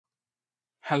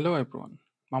Hello everyone,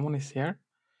 Mamun is here.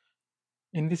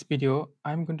 In this video,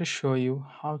 I'm going to show you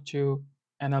how to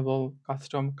enable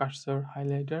custom cursor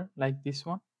highlighter like this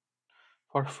one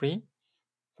for free.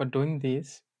 For doing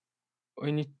this,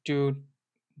 we need to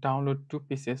download two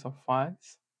pieces of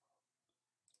files.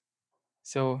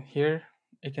 So here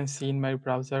you can see in my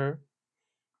browser,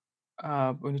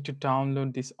 we need to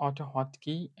download this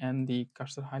AutoHotkey and the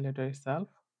cursor highlighter itself.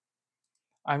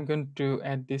 I'm going to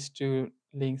add these two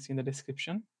links in the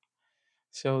description.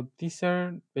 So these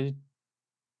are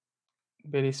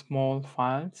very small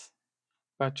files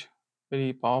but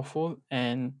very powerful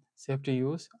and safe to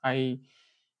use. I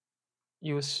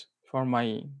use for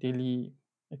my daily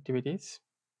activities.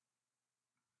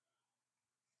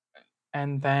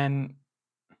 And then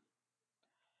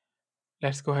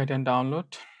let's go ahead and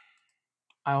download.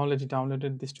 I already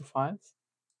downloaded these two files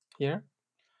here.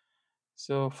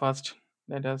 So first,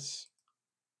 let us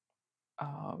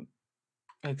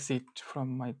exit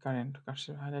from my current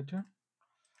cursor highlighter.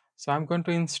 So I'm going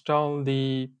to install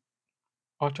the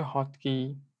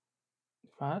AutoHotkey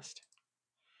first.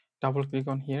 Double click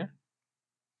on here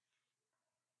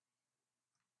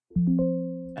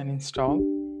and install.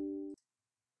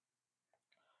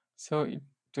 So it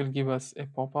will give us a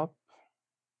pop-up.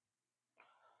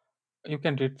 You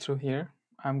can read through here.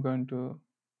 I'm going to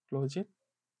close it.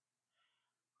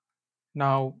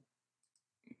 Now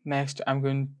next I'm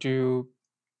going to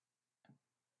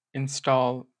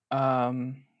install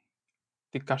the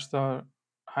cursor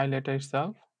highlighter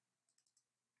itself.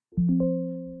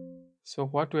 So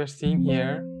what we are seeing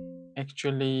here,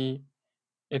 actually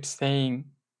it's saying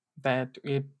that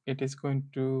it is going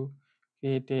to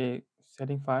create a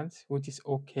setting files, which is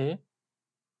okay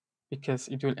because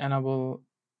it will enable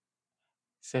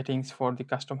settings for the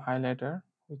custom highlighter,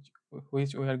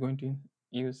 which we are going to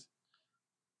use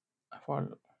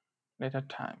for later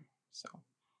time. So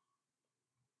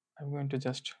I'm going to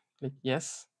just click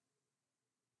yes.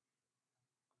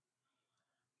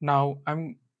 Now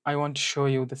I want to show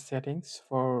you the settings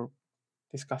for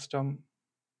this custom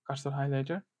cursor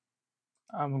highlighter.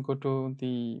 I'm going to go to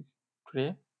the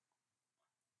tray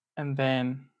and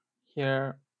then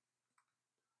here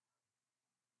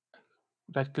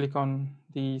right click on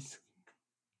this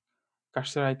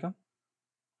cursor icon.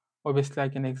 Obviously I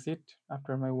can exit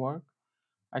after my work.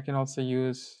 I can also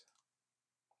use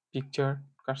picture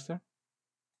cursor.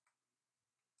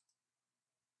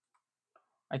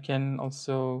 I can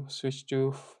also switch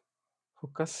to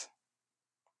focus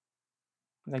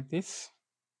like this,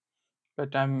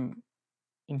 but I'm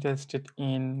interested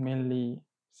in mainly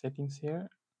settings here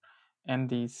and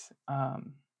these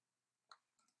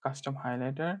custom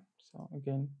highlighter. So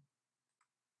again,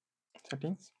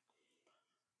 settings.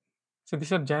 So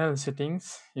these are general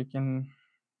settings. You can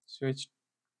switch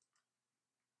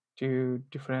to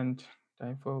different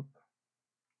type of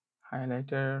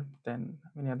highlighter, then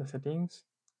many other settings.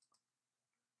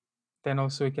 Then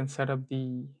also you can set up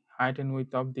the height and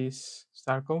width of this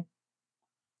circle,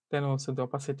 then also the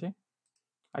opacity.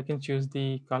 I can choose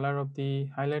the color of the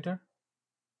highlighter.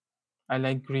 I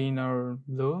like green or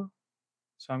blue,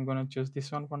 so I'm going to choose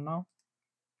this one for now.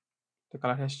 The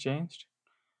color has changed.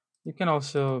 You can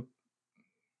also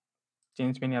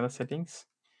change many other settings,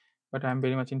 but I'm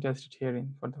very much interested here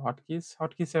in for the hotkeys.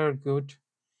 Hotkeys are good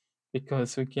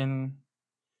because we can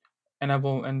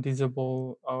enable and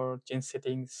disable or change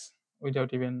settings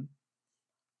without even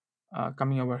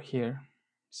coming over here.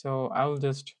 So I'll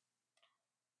just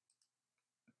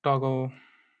toggle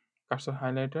cursor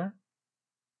highlighter.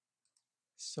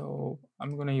 So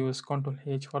I'm going to use Ctrl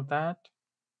H for that.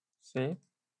 Save.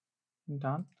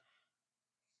 Done.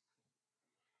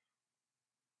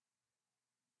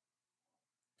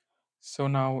 So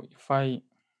now if I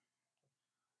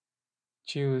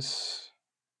choose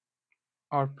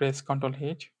or press Ctrl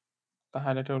H, the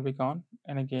highlighter will be gone,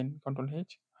 and again Ctrl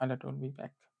H, highlighter will be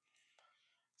back.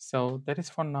 So that is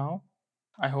for now.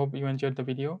 I hope you enjoyed the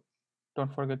video.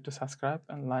 Don't forget to subscribe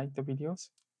and like the videos.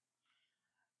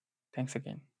 Thanks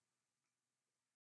again.